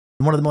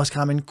One of the most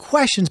common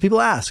questions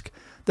people ask: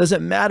 does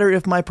it matter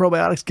if my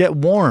probiotics get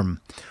warm?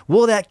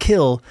 Will that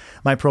kill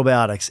my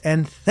probiotics?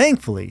 And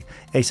thankfully,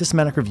 a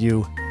systematic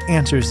review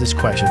answers this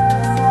question.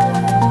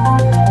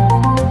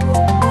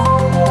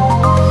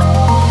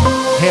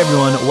 Hey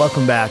everyone,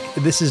 welcome back.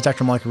 This is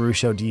Dr. Mike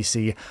Russo,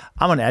 DC.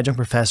 I'm an adjunct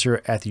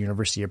professor at the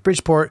University of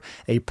Bridgeport,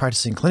 a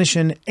practicing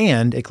clinician,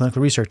 and a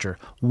clinical researcher.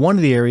 One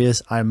of the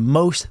areas I'm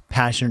most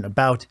passionate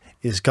about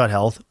is gut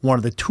health. One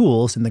of the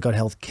tools in the gut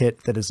health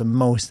kit that is the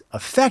most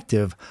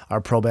effective are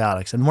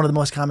probiotics. And one of the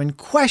most common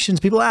questions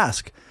people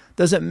ask: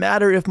 does it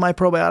matter if my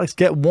probiotics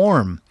get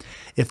warm?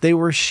 If they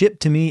were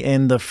shipped to me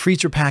and the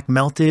freezer pack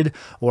melted,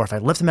 or if I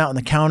left them out on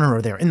the counter,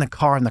 or they're in the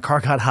car and the car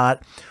got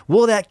hot,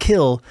 will that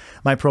kill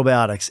my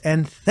probiotics?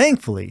 And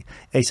thankfully,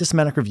 a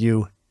systematic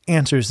review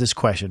answers this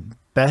question.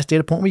 Best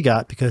data point we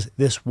got, because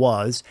this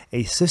was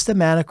a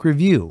systematic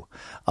review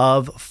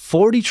of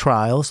 40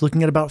 trials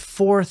looking at about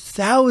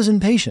 4,000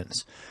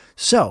 patients.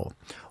 So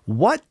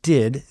what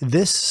did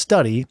this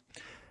study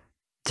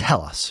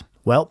tell us?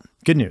 Well,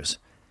 good news.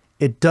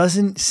 It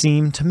doesn't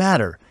seem to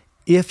matter.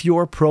 If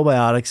your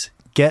probiotics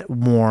get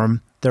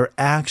warm, they're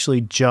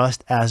actually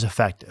just as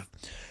effective.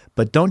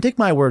 But don't take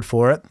my word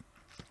for it.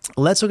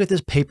 Let's look at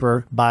this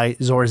paper by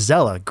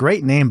Zorzella,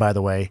 great name by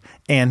the way,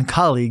 and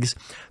colleagues,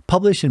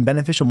 published in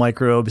Beneficial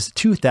Microbes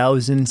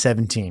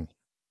 2017.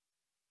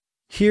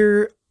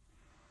 Here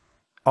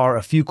are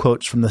a few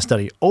quotes from the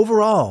study.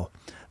 Overall,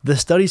 the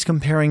study's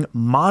comparing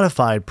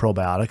modified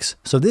probiotics.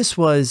 So this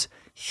was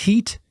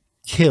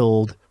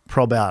heat-killed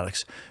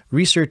probiotics.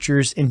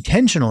 Researchers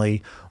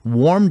intentionally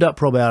warmed up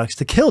probiotics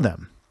to kill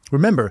them.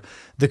 Remember,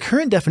 the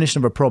current definition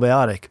of a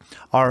probiotic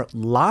are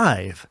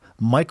live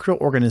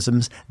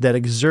microorganisms that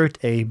exert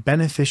a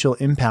beneficial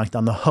impact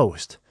on the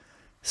host.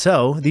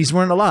 So these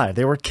weren't alive,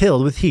 they were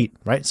killed with heat,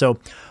 right? So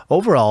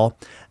overall,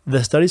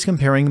 the study's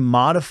comparing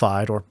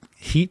modified or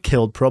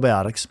heat-killed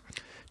probiotics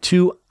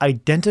to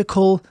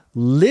identical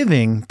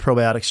living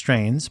probiotic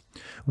strains.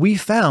 We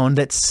found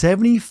that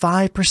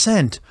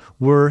 75%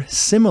 were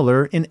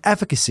similar in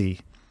efficacy,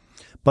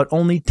 but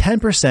only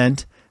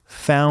 10%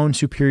 found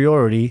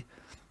superiority.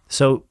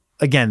 So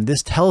again,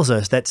 this tells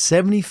us that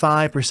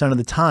 75% of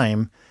the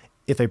time,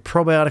 if a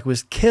probiotic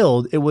was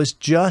killed, it was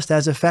just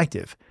as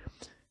effective.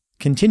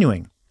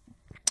 Continuing,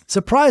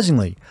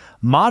 surprisingly,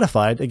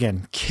 modified,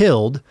 again,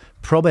 killed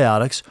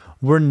probiotics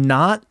were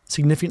not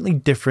significantly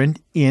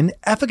different in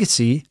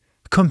efficacy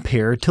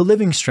compared to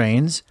living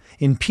strains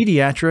in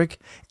pediatric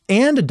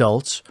and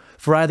adults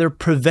for either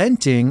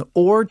preventing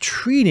or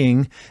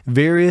treating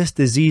various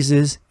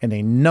diseases in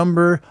a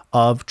number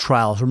of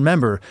trials.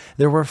 Remember,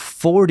 there were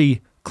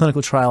 40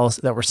 clinical trials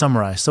that were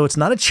summarized. So it's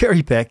not a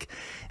cherry pick.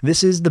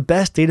 This is the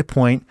best data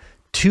point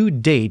to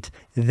date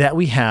that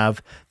we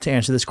have to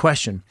answer this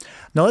question.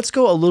 Now let's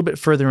go a little bit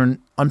further and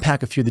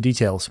unpack a few of the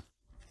details.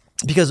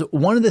 Because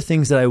one of the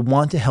things that I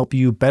want to help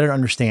you better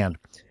understand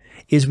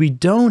is we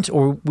don't,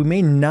 or we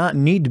may not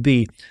need to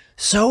be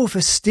so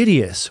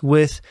fastidious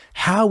with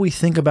how we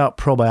think about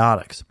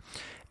probiotics.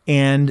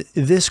 And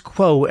this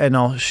quote, and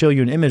I'll show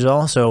you an image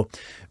also,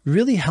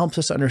 really helps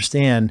us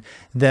understand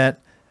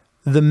that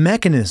the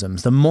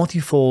mechanisms, the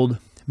multifold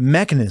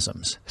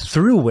mechanisms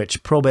through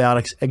which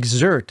probiotics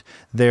exert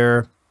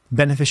their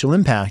beneficial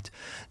impact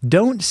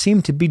don't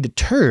seem to be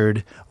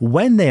deterred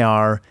when they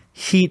are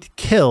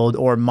heat-killed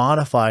or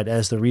modified,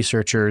 as the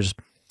researchers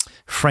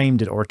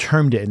framed it or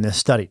termed it in this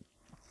study.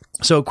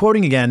 So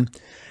quoting again,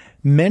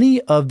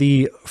 many of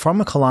the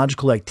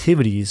pharmacological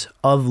activities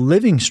of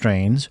living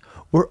strains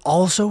were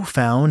also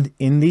found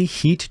in the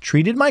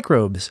heat-treated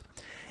microbes,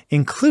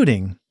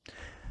 including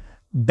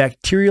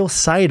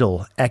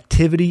bactericidal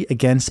activity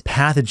against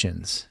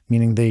pathogens,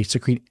 meaning they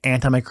secrete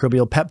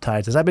antimicrobial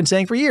peptides, as I've been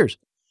saying for years.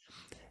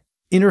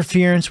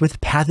 Interference with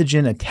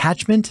pathogen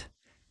attachment,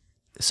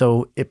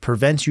 so it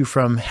prevents you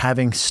from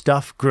having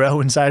stuff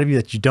grow inside of you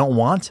that you don't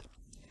want.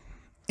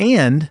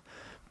 And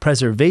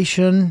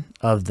preservation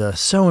of the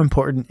so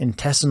important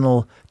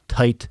intestinal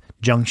tight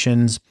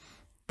junctions,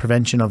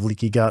 prevention of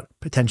leaky gut,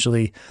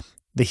 potentially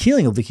the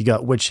healing of leaky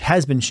gut, which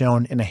has been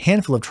shown in a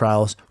handful of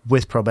trials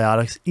with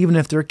probiotics. Even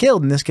if they're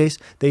killed in this case,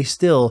 they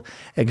still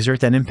exert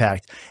that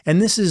impact.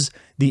 And this is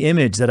the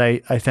image that I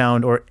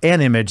found, or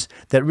an image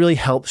that really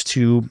helps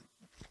to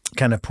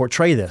kind of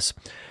portray this.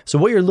 So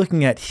what you're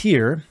looking at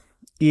here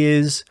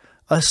is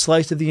a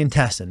slice of the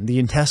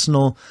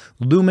intestinal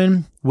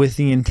lumen with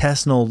the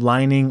intestinal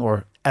lining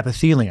or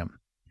epithelium.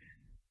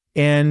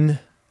 And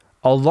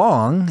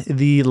along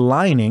the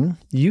lining,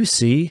 you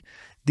see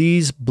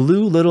these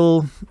blue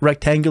little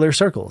rectangular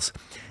circles.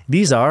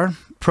 These are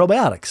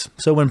probiotics.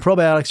 So when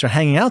probiotics are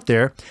hanging out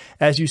there,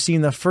 as you see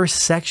in the first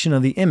section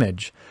of the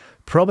image,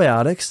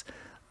 probiotics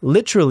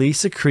literally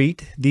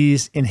secrete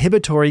these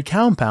inhibitory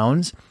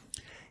compounds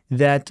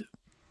that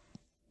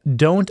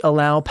don't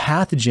allow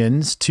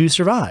pathogens to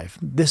survive.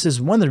 This is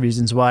one of the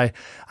reasons why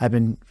I've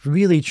been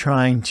really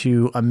trying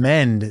to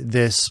amend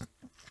this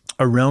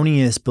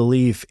erroneous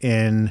belief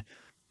in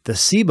the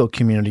SIBO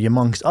community,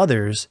 amongst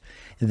others,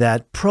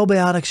 that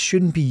probiotics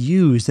shouldn't be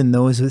used in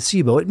those with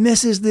SIBO. It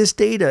misses this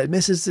data. It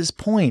misses this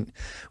point,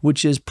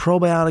 which is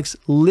probiotics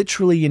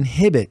literally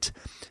inhibit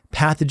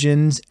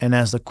pathogens. And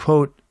as the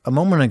quote a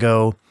moment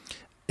ago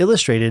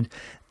illustrated,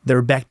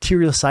 they're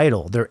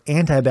bactericidal, they're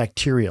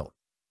antibacterial.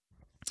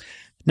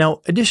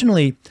 Now,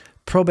 additionally,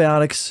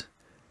 probiotics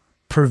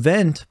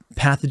prevent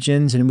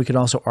pathogens, and we could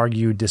also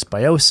argue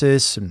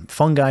dysbiosis and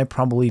fungi,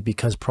 probably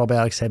because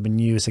probiotics have been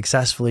used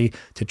successfully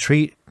to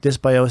treat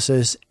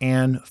dysbiosis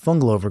and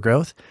fungal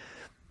overgrowth.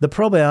 The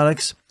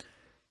probiotics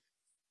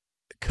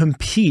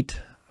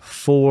compete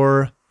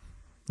for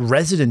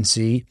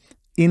residency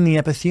in the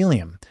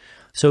epithelium.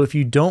 So if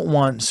you don't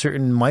want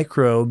certain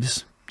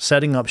microbes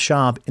setting up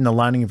shop in the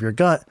lining of your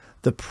gut,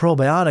 the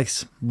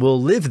probiotics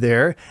will live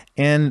there,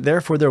 and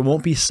therefore there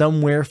won't be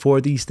somewhere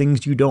for these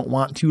things you don't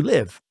want to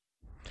live.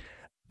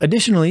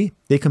 Additionally,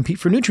 they compete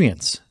for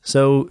nutrients.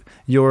 So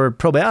your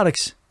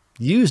probiotics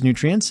use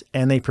nutrients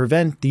and they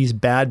prevent these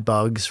bad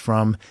bugs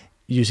from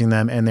using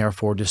them and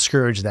therefore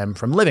discourage them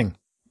from living.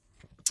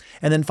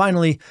 And then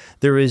finally,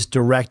 there is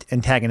direct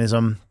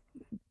antagonism,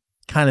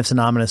 kind of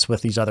synonymous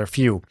with these other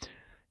few.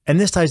 And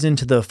this ties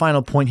into the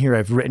final point here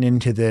I've written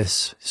into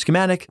this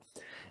schematic.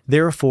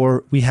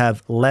 Therefore, we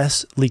have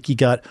less leaky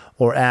gut,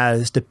 or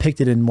as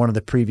depicted in one of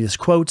the previous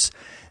quotes,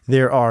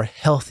 there are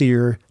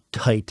healthier,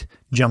 tight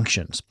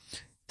junctions.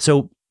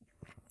 So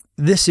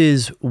this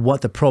is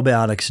what the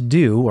probiotics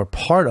do, or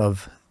part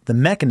of the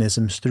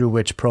mechanisms through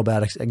which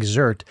probiotics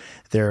exert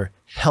their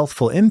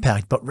healthful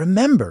impact. But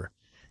remember,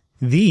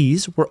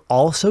 these were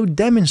also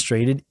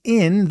demonstrated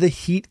in the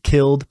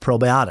heat-killed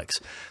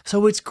probiotics.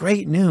 So it's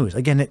great news.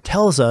 Again, it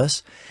tells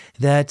us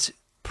that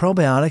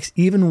probiotics,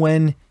 even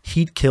when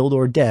heat-killed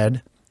or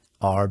dead,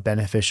 are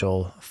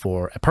beneficial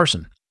for a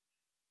person.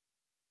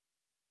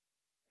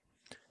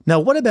 Now,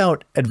 what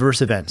about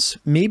adverse events?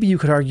 Maybe you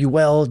could argue,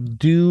 well,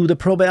 do the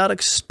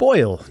probiotics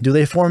spoil? Do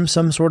they form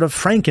some sort of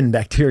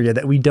Frankenbacteria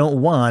that we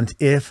don't want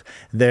if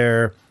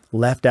they're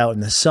left out in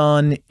the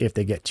sun, if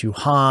they get too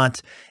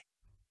hot,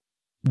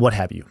 what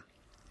have you?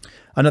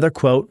 Another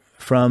quote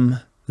from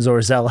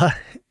Zorzella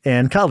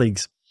and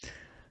colleagues.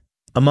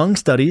 Among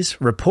studies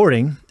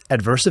reporting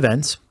adverse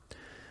events,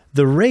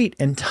 the rate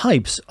and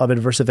types of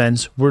adverse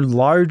events were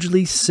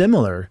largely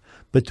similar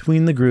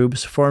between the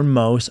groups for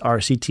most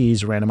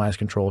RCT's randomized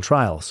controlled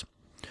trials.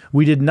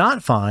 We did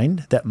not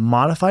find that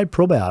modified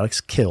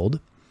probiotics killed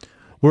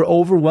were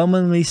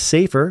overwhelmingly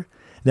safer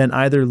than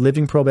either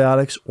living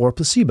probiotics or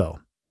placebo.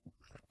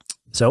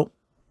 So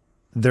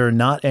they're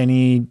not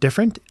any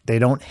different. They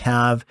don't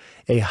have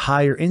a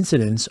higher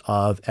incidence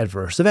of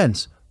adverse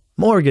events.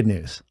 More good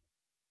news.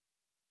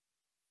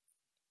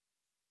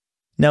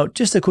 Now,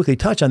 just to quickly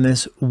touch on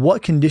this,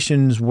 what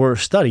conditions were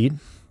studied?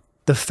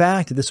 The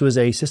fact that this was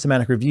a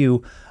systematic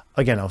review,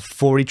 again, of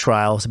 40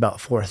 trials,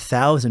 about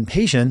 4,000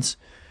 patients,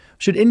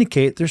 should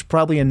indicate there's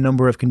probably a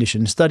number of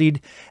conditions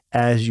studied,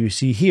 as you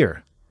see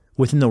here.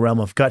 Within the realm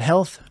of gut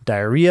health,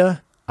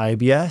 diarrhea,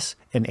 IBS,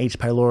 and H.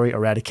 pylori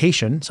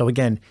eradication. So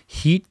again,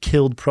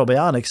 heat-killed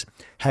probiotics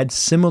had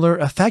similar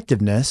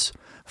effectiveness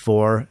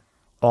for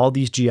all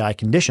these GI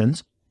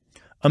conditions.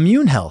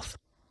 Immune health,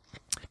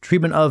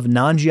 treatment of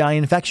non-GI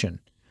infection,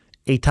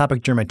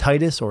 atopic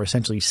dermatitis, or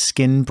essentially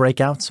skin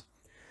breakouts,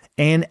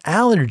 and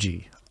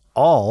allergy,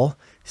 all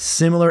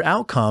similar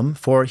outcome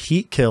for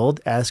heat-killed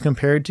as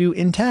compared to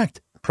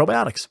intact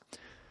probiotics.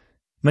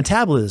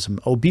 Metabolism,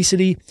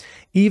 obesity,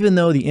 even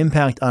though the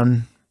impact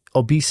on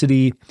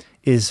obesity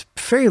is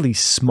fairly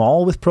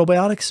small with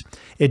probiotics,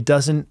 it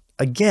doesn't,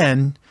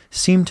 again,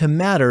 seem to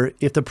matter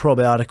if the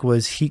probiotic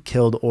was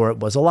heat-killed or it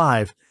was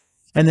alive.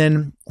 And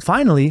then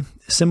finally,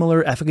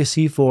 similar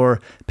efficacy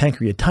for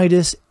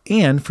pancreatitis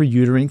and for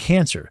uterine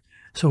cancer.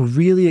 So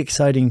really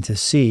exciting to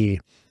see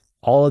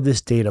all of this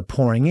data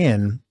pouring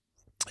in,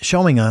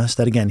 showing us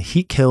that, again,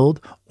 heat-killed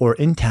or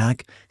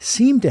intact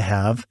seem to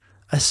have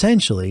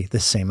essentially the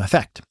same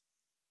effect.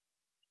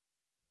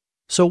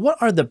 So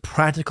what are the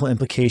practical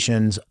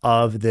implications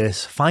of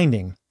this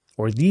finding,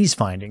 or these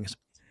findings?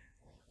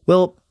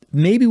 Well,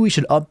 maybe we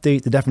should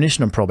update the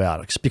definition of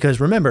probiotics, because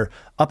remember,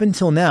 up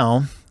until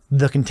now,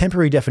 the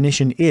contemporary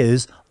definition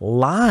is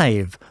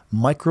live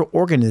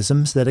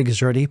microorganisms that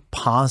exert a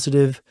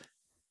positive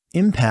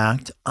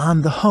impact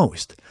on the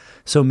host.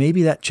 So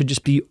maybe that should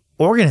just be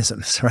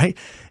organisms, right?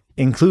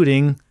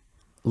 Including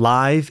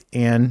live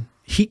and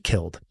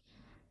heat-killed.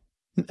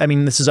 I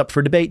mean, this is up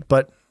for debate,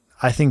 but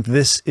I think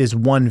this is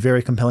one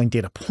very compelling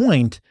data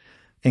point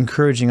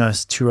encouraging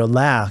us to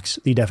relax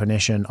the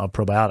definition of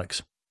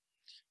probiotics.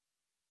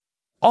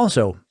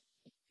 Also,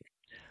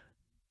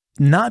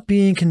 not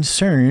being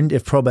concerned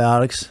if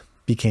probiotics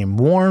became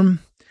warm,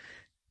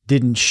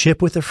 didn't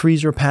ship with a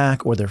freezer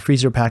pack, or their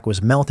freezer pack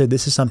was melted.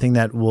 This is something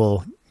that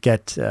we'll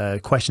get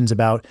questions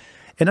about,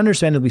 and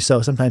understandably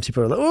so. Sometimes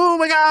people are like, oh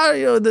my God,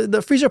 you know,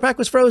 the freezer pack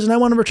was frozen. I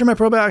want to return my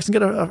probiotics and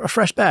get a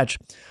fresh batch.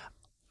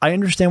 I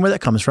understand where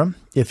that comes from.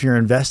 If you're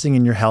investing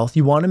in your health,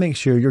 you want to make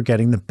sure you're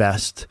getting the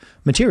best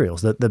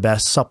materials, the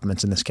best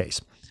supplements in this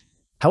case.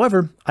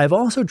 However, I've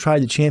also tried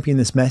to champion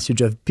this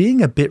message of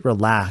being a bit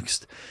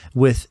relaxed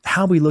with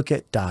how we look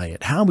at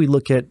diet, how we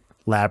look at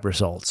lab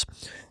results,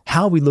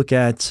 how we look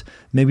at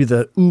maybe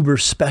the uber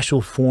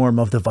special form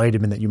of the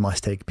vitamin that you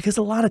must take. Because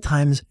a lot of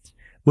times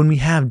when we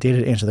have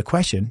data to answer the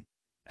question,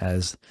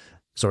 as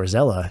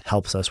Zorzella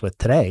helps us with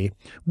today,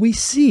 we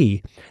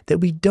see that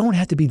we don't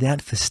have to be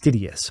that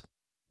fastidious.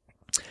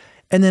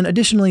 And then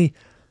additionally,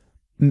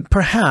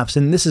 perhaps,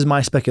 and this is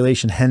my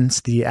speculation,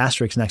 hence the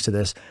asterisk next to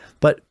this,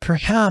 but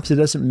perhaps it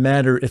doesn't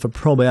matter if a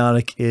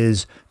probiotic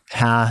is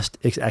past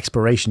its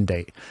expiration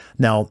date.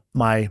 Now,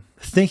 my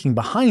thinking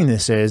behind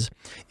this is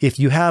if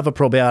you have a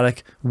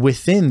probiotic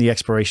within the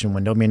expiration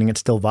window, meaning it's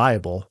still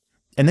viable,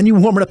 and then you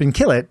warm it up and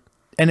kill it,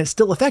 and it's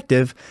still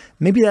effective,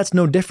 maybe that's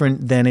no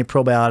different than a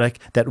probiotic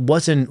that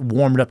wasn't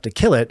warmed up to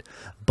kill it,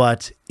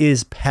 but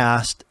is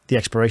past the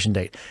expiration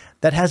date.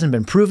 That hasn't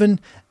been proven.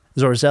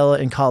 Zorzella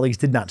and colleagues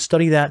did not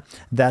study that.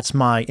 That's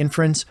my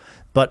inference,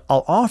 but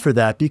I'll offer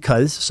that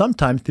because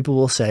sometimes people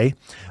will say,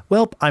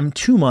 well, I'm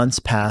 2 months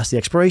past the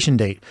expiration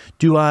date.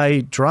 Do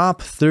I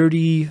drop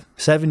 $30,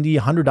 $70,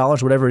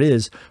 $100, whatever it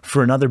is,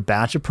 for another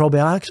batch of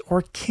probiotics,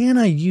 or can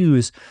I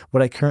use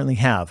what I currently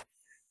have?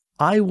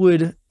 I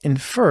would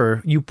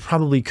infer you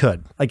probably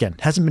could. Again,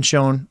 hasn't been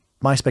shown,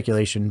 my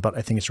speculation, but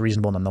I think it's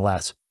reasonable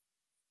nonetheless.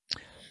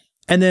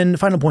 And then the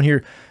final point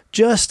here,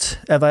 just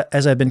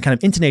as I've been kind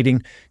of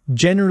intonating,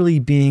 generally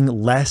being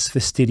less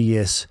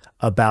fastidious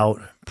about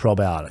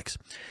probiotics.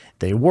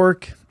 They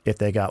work, if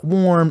they got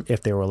warm,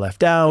 if they were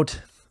left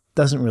out,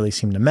 doesn't really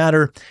seem to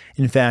matter.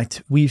 In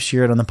fact, we've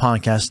shared on the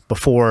podcast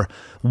before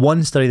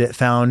one study that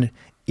found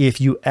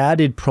if you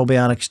added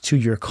probiotics to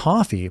your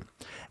coffee,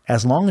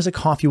 as long as the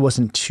coffee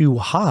wasn't too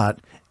hot,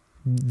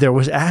 there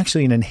was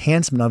actually an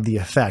enhancement of the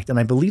effect. And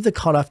I believe the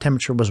cutoff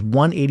temperature was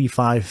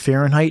 185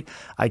 Fahrenheit.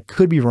 I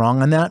could be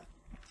wrong on that,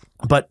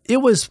 but it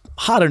was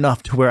hot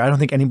enough to where I don't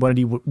think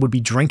anybody would be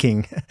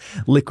drinking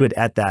liquid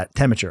at that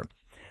temperature.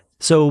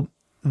 So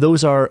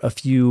those are a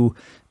few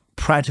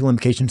practical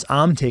implications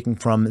I'm taking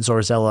from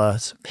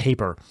Zorzella's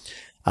paper.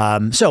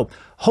 So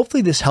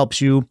hopefully this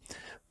helps you.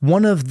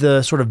 One of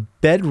the sort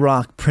of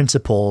bedrock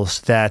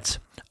principles that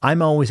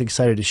I'm always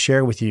excited to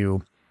share with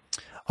you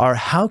are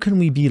how can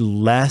we be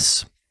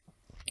less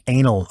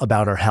anal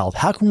about our health?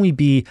 How can we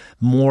be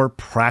more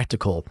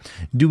practical?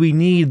 Do we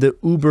need the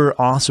uber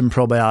awesome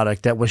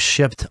probiotic that was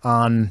shipped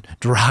on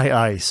dry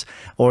ice,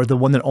 or the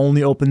one that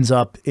only opens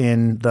up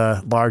in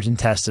the large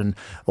intestine,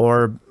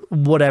 or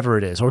whatever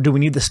it is? Or do we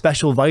need the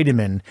special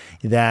vitamin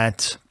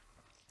that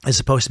is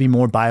supposed to be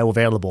more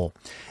bioavailable?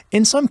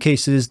 In some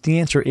cases, the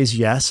answer is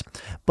yes,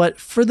 but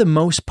for the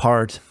most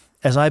part,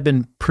 as I've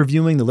been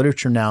previewing the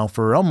literature now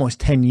for almost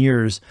 10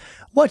 years,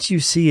 what you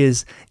see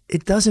is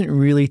it doesn't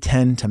really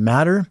tend to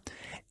matter.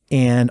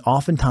 And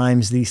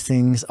oftentimes these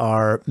things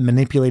are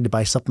manipulated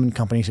by supplement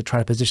companies to try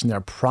to position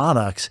their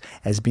products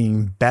as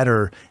being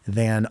better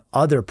than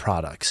other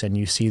products. And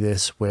you see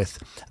this with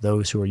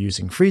those who are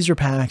using freezer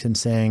packs and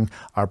saying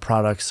our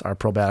products, our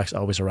probiotics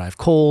always arrive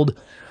cold,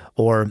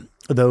 or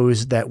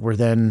those that were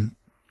then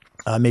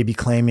maybe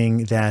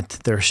claiming that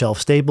they're shelf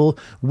stable,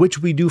 which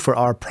we do for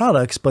our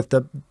products. But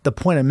the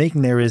point I'm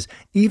making there is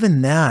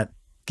even that,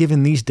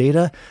 given these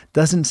data,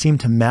 doesn't seem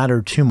to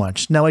matter too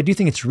much. Now, I do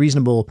think it's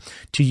reasonable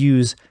to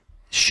use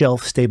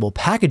shelf-stable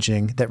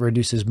packaging that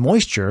reduces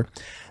moisture,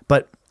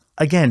 but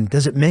again,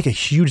 does it make a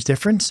huge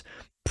difference?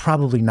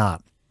 Probably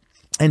not.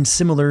 And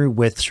similar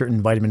with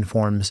certain vitamin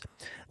forms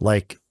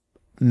like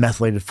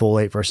methylated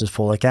folate versus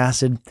folic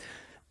acid,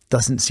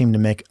 doesn't seem to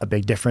make a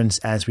big difference,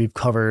 as we've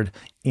covered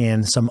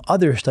in some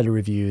other study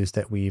reviews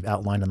that we've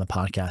outlined on the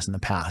podcast in the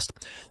past.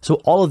 So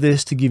all of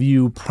this to give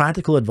you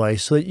practical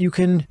advice so that you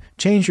can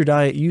change your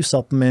diet, use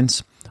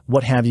supplements,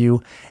 what have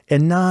you,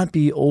 and not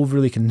be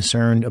overly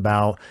concerned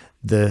about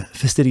the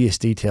fastidious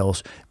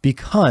details,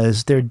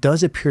 because there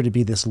does appear to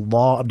be this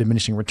law of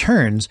diminishing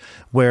returns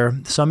where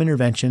some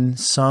intervention,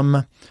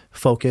 some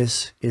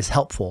focus is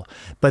helpful,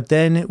 but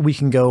then we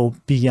can go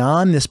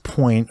beyond this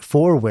point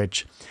for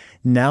which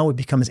now it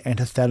becomes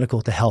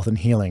antithetical to health and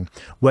healing,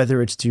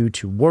 whether it's due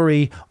to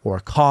worry or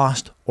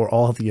cost or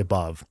all of the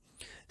above.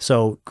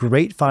 So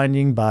great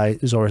finding by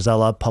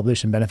Zorzella,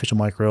 published in Beneficial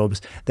Microbes,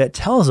 that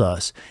tells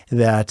us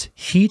that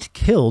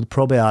heat-killed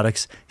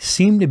probiotics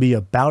seem to be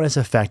about as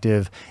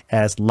effective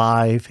as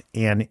live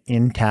and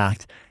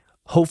intact.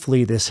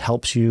 Hopefully this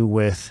helps you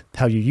with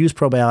how you use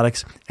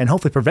probiotics, and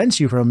hopefully prevents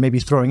you from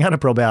maybe throwing out a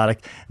probiotic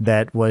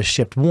that was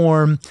shipped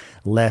warm,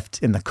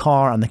 left in the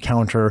car, on the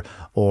counter,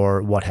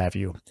 or what have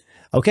you.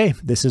 Okay,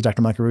 this is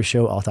Dr. Mike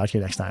Ruscio. I'll talk to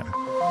you next time.